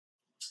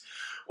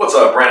What's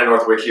up, Brandon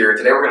Northwick here.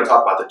 Today we're going to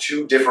talk about the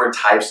two different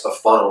types of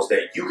funnels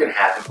that you can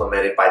have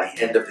implemented by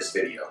the end of this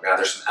video. Now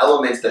there's some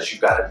elements that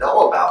you've got to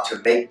know about to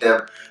make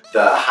them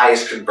the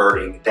highest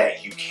converting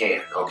that you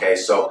can, okay?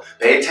 So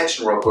pay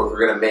attention real quick.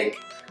 We're going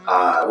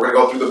to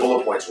go through the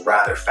bullet points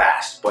rather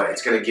fast, but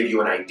it's going to give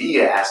you an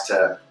idea as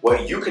to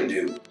what you can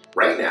do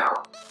right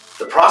now,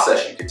 the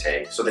process you can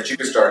take so that you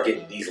can start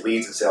getting these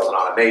leads and sales and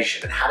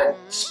automation, and how to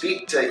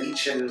speak to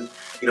each and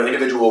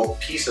individual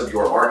piece of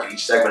your market,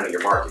 each segment of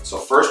your market. So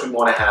first we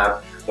want to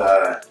have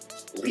the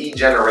lead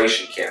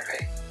generation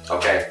campaign.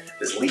 Okay,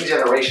 this lead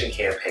generation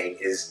campaign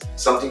is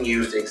something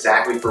used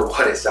exactly for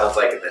what it sounds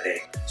like in the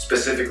name,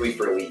 specifically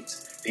for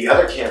leads. The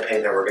other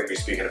campaign that we're going to be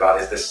speaking about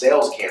is the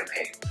sales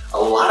campaign. A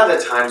lot of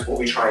the times what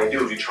we try and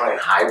do is we try and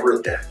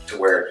hybrid them to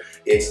where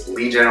it's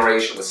lead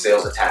generation with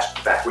sales attached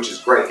to the back, which is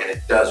great and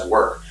it does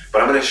work.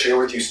 But I'm going to share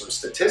with you some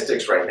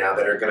statistics right now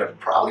that are going to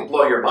probably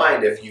blow your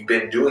mind if you've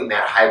been doing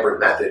that hybrid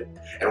method,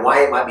 and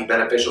why it might be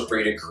beneficial for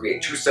you to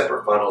create two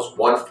separate funnels,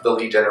 one for the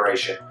lead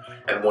generation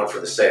and one for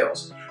the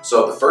sales.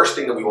 So the first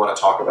thing that we want to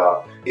talk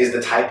about is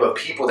the type of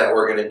people that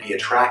we're going to be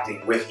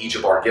attracting with each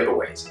of our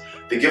giveaways.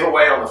 The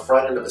giveaway on the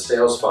front end of the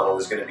sales funnel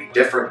is going to be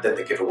different than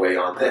the giveaway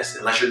on this,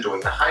 unless you're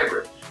doing the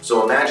hybrid.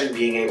 So imagine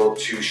being able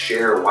to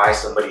share why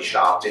somebody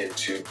shopped in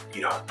to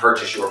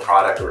purchase your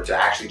product or to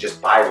actually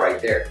just buy right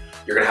there.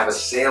 You're going to have a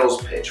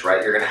sales pitch,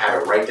 right? You're going to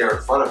have it right there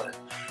in front of them.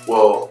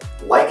 Well,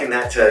 liken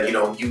that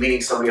to, you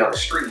meeting somebody on the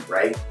street,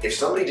 right? If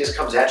somebody just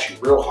comes at you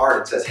real hard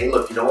and says, hey,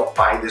 look, you know what,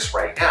 buy this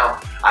right now.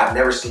 I've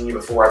never seen you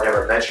before. I've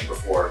never met you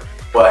before,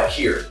 but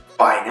here,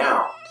 buy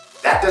now.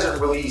 That doesn't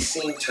really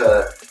seem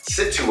to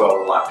sit too well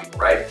with a lot of people,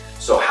 right?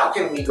 So how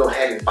can we go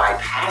ahead and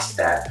bypass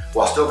that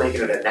while still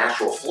making it a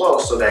natural flow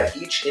so that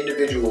each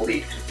individual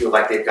lead can feel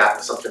like they've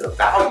gotten something of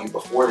value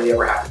before they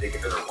ever have to dig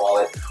into their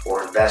wallet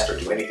or invest or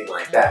do anything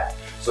like that?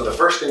 So the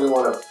first thing we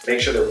want to make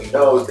sure that we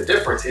know is the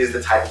difference is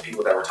the type of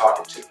people that we're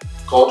talking to.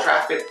 Cold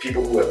traffic,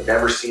 people who have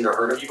never seen or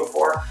heard of you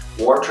before.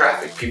 Warm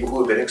traffic, people who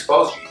have been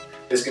exposed to you.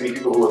 This can be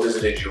people who have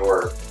visited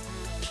your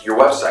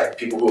website,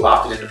 people who have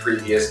opted into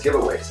previous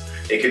giveaways.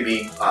 It could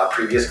be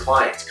previous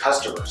clients,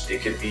 customers.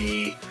 It could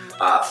be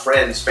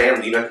friends,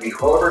 family. It could be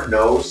whoever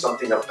knows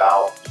something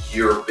about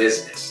your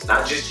business.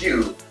 Not just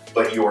you,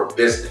 but your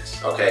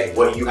business, okay?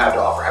 What you have to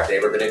offer. Have they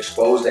ever been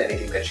exposed to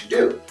anything that you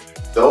do?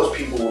 Those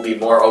people will be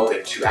more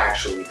open to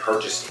actually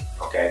purchasing,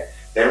 okay?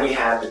 Then we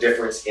have the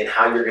difference in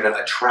how you're gonna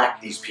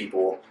attract these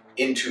people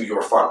into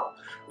your funnel.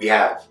 We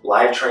have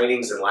live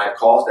trainings and live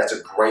calls. That's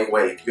a great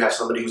way. If you have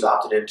somebody who's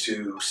opted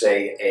into,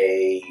 say,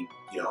 a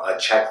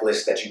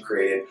checklist that you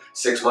created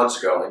 6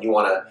 months ago, and you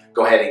want to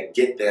go ahead and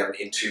get them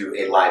into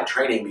a live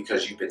training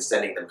because you've been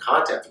sending them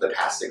content for the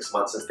past 6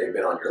 months since they've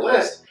been on your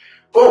list,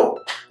 boom,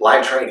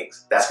 live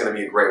trainings. That's going to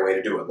be a great way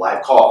to do it.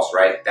 Live calls,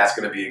 right? That's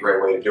going to be a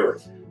great way to do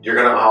it. You're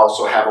going to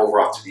also have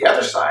over off to the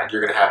other side,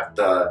 you're going to have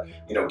the,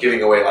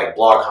 giving away like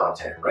blog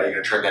content, right? You're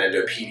going to turn that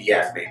into a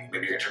PDF, maybe.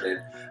 Maybe you're going to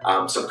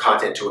turn in some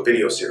content to a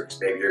video series.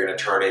 Maybe you're going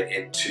to turn it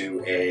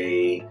into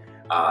a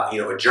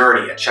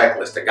journey, a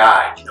checklist, a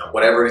guide,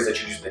 whatever it is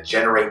that you use to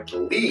generate the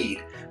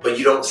lead, but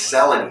you don't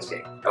sell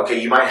anything. Okay,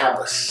 you might have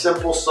a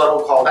simple,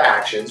 subtle call to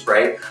actions,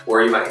 right?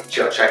 Where you might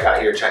check out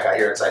here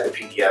inside the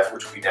PDF,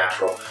 which would be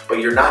natural, but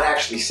you're not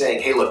actually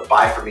saying, hey, look,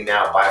 buy from me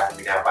now, buy from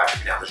me now, buy from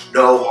me now. There's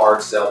no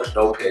hard sell, there's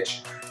no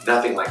pitch,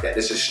 nothing like that.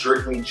 This is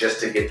strictly just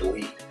to get the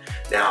lead.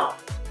 Now,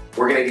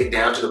 we're gonna get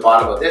down to the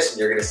bottom of this and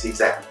you're gonna see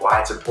exactly why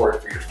it's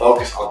important for you to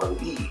focus on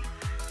the lead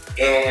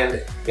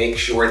and make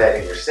sure that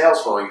in your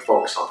sales funnel, you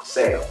focus on the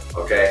sale,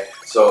 okay?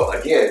 So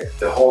again,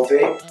 the whole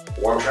thing,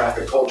 warm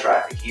traffic, cold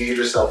traffic, easier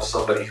to sell to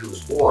somebody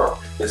who's warm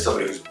than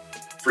somebody who's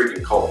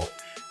freaking cold.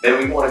 Then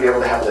we want to be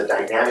able to have the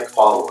dynamic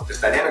follow-up.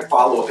 This dynamic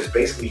follow-up is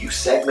basically you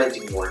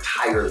segmenting your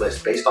entire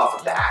list based off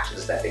of the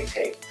actions that they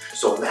take.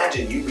 So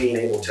imagine you being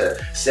able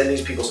to send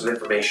these people some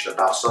information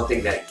about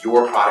something that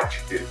your product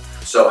can do.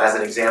 So as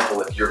an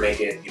example, if you're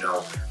making,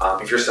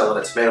 if you're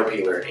selling a tomato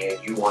peeler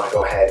and you want to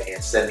go ahead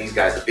and send these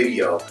guys a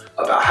video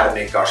about how to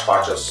make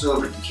gazpacho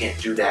soup, and you can't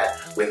do that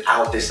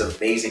without this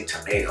amazing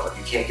tomato.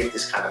 You can't get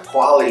this kind of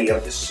quality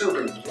of the soup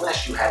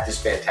unless you have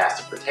this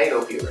fantastic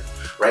potato peeler,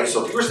 right?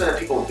 So if you were sending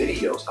people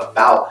videos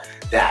about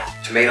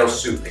that tomato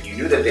soup and you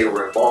knew that they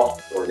were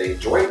involved or they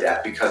enjoyed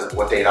that because of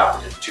what they had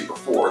opted into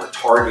before, the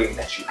targeting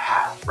that you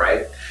have,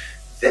 right?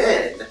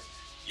 Then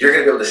you're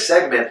going to be able to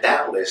segment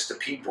that list to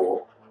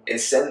people and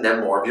send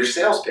them more of your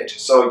sales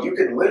pitch. So you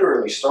can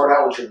literally start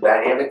out with your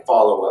dynamic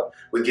follow-up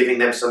with giving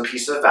them some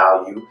piece of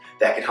value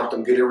that can help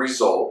them get a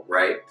result,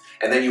 right?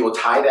 And then you will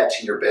tie that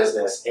to your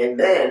business. And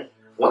then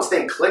once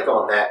they click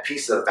on that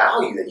piece of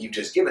value that you've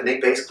just given, they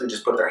basically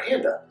just put their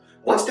hand up.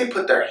 Once they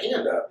put their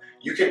hand up,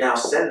 you can now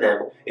send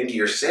them into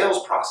your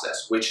sales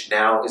process, which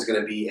now is going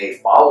to be a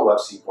follow-up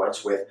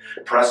sequence with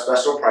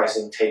special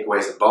pricing,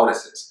 takeaways, and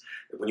bonuses.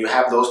 When you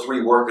have those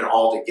three working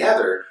all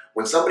together,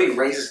 when somebody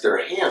raises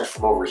their hand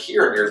from over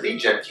here in your lead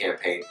gen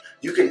campaign,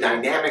 you can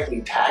dynamically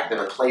tag them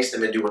and place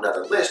them into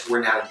another list where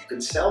now you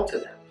can sell to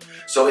them.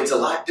 So it's a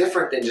lot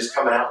different than just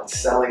coming out and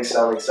selling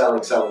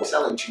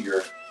to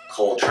your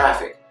cold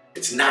traffic.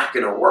 It's not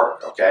gonna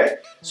work, okay?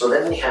 So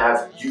then we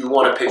have, you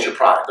wanna pitch your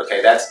product,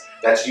 okay?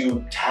 That's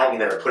you tagging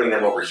them and putting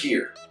them over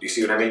here. Do you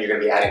see what I mean? You're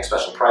gonna be adding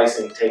special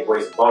pricing,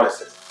 takeaways, and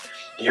bonuses.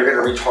 And you're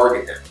gonna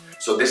retarget them.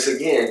 So this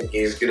again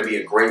is gonna be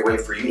a great way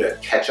for you to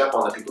catch up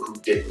on the people who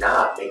did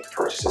not make the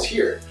purchases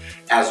here,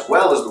 as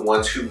well as the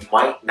ones who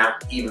might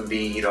not even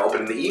be,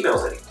 opening the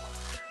emails anymore.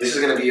 This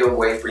is going to be a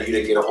way for you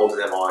to get a hold of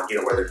them on,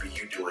 whether it be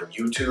you doing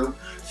YouTube,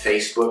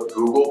 Facebook,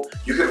 Google.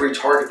 You could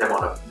retarget them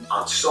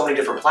on so many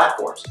different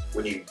platforms.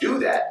 When you do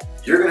that,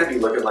 you're going to be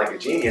looking like a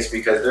genius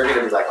because they're going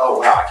to be like, oh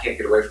wow, I can't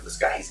get away from this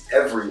guy. He's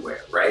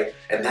everywhere, right?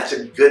 And that's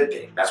a good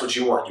thing. That's what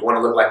you want. You want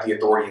to look like the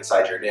authority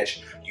inside your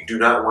niche. You do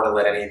not want to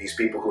let any of these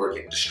people who are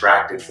getting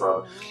distracted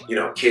from,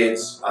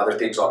 kids, other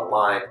things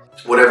online,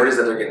 whatever it is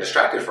that they're getting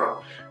distracted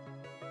from.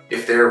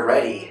 If they're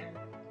ready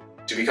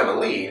to become a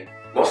lead,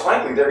 most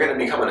likely they're going to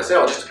become a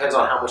sale. It just depends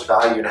on how much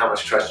value and how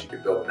much trust you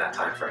can build in that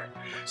time frame.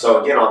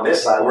 So again, on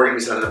this side, we're going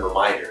to be sending them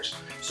reminders.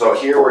 So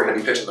here we're going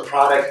to be pitching the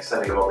product,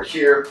 sending them over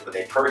here. When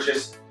they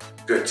purchase,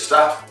 good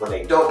stuff. When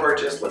they don't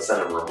purchase, let's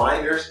send them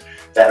reminders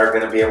that are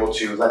going to be able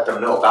to let them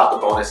know about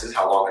the bonuses,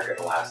 how long they're going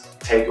to last,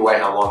 take away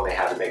how long they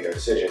have to make their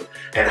decision,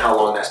 and how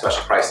long that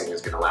special pricing is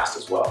going to last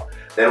as well.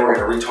 Then we're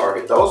going to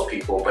retarget those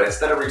people, but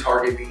instead of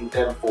retargeting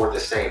them for the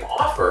same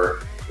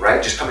offer,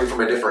 right, just coming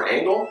from a different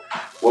angle,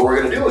 what we're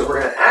going to do is we're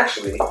going to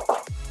actually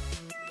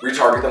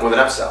retarget them with an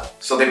upsell.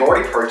 So they've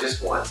already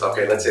purchased once.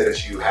 Okay, let's say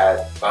that you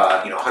had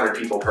 100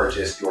 people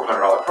purchased your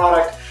 $100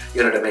 product.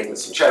 You ended up making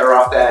some cheddar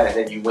off that, and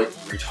then you went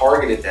and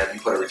retargeted them. You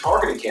put a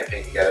retargeting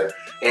campaign together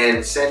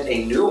and sent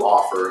a new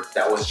offer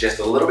that was just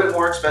a little bit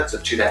more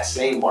expensive to that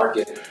same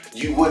market.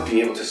 You would be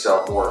able to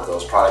sell more of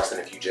those products than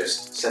if you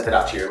just sent it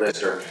out to your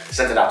list or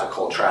sent it out to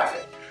cold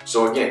traffic.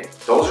 So again,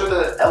 those are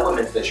the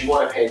elements that you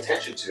want to pay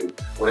attention to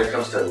when it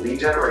comes to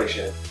lead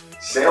generation,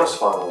 sales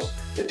funnels,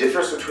 the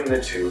difference between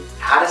the two,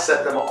 how to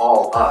set them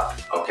all up,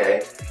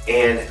 okay?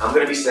 And I'm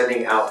going to be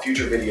sending out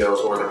future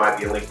videos, or there might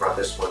be a link around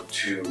this one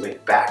to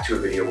link back to a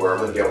video where I'm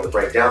going to be able to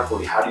break down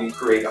for you how do you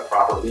create a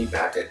proper lead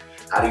magnet,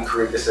 how do you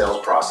create the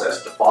sales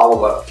process, the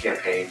follow-up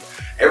campaign,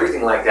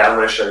 everything like that. I'm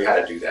going to show you how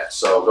to do that.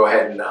 So go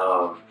ahead and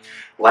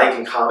like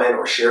and comment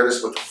or share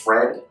this with a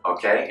friend,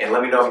 okay? And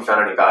let me know if you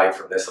found any value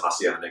from this, and I'll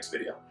see you on the next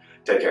video.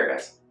 Take care,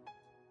 guys.